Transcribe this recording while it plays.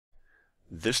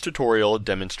This tutorial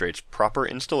demonstrates proper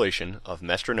installation of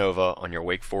MestReNova on your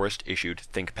Wake Forest issued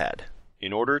ThinkPad.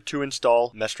 In order to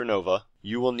install MestReNova,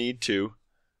 you will need to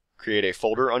create a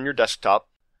folder on your desktop,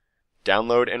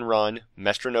 download and run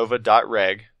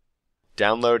MestReNova.reg,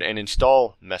 download and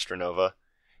install MestReNova,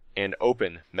 and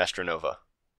open MestReNova.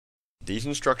 These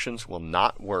instructions will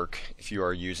not work if you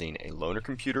are using a loaner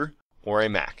computer or a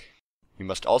Mac. You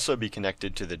must also be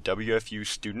connected to the WFU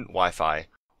student Wi-Fi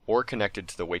or connected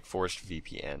to the Wake Forest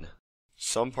VPN.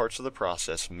 Some parts of the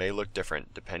process may look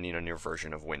different depending on your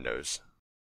version of Windows.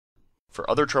 For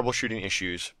other troubleshooting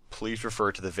issues, please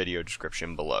refer to the video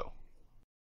description below.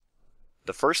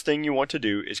 The first thing you want to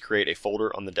do is create a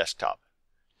folder on the desktop.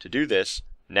 To do this,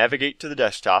 navigate to the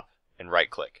desktop and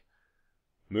right-click.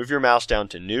 Move your mouse down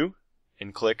to New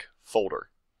and click Folder.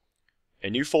 A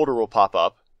new folder will pop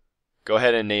up. Go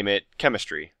ahead and name it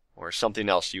Chemistry or something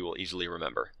else you will easily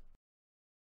remember.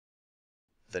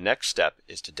 The next step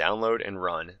is to download and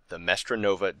run the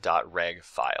MestReNova.reg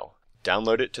file.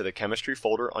 Download it to the chemistry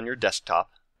folder on your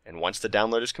desktop, and once the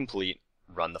download is complete,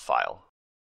 run the file.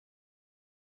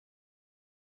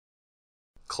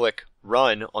 Click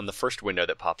Run on the first window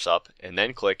that pops up, and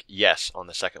then click Yes on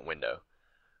the second window.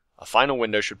 A final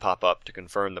window should pop up to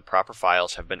confirm the proper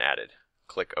files have been added.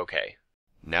 Click OK.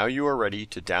 Now you are ready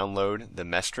to download the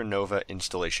MestReNova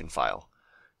installation file.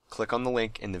 Click on the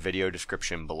link in the video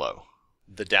description below.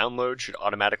 The download should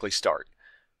automatically start.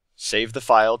 Save the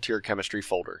file to your chemistry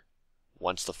folder.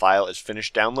 Once the file is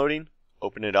finished downloading,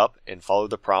 open it up and follow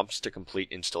the prompts to complete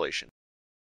installation.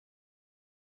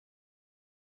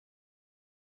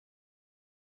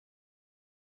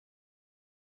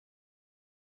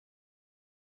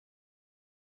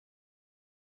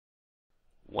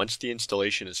 Once the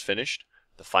installation is finished,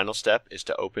 the final step is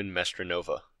to open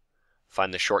MestReNova.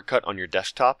 Find the shortcut on your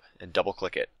desktop and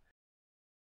double-click it.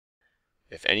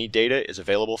 If any data is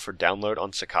available for download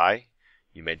on Sakai,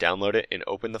 you may download it and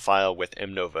open the file with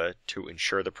MNova to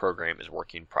ensure the program is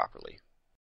working properly.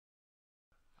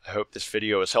 I hope this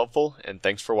video is helpful, and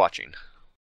thanks for watching.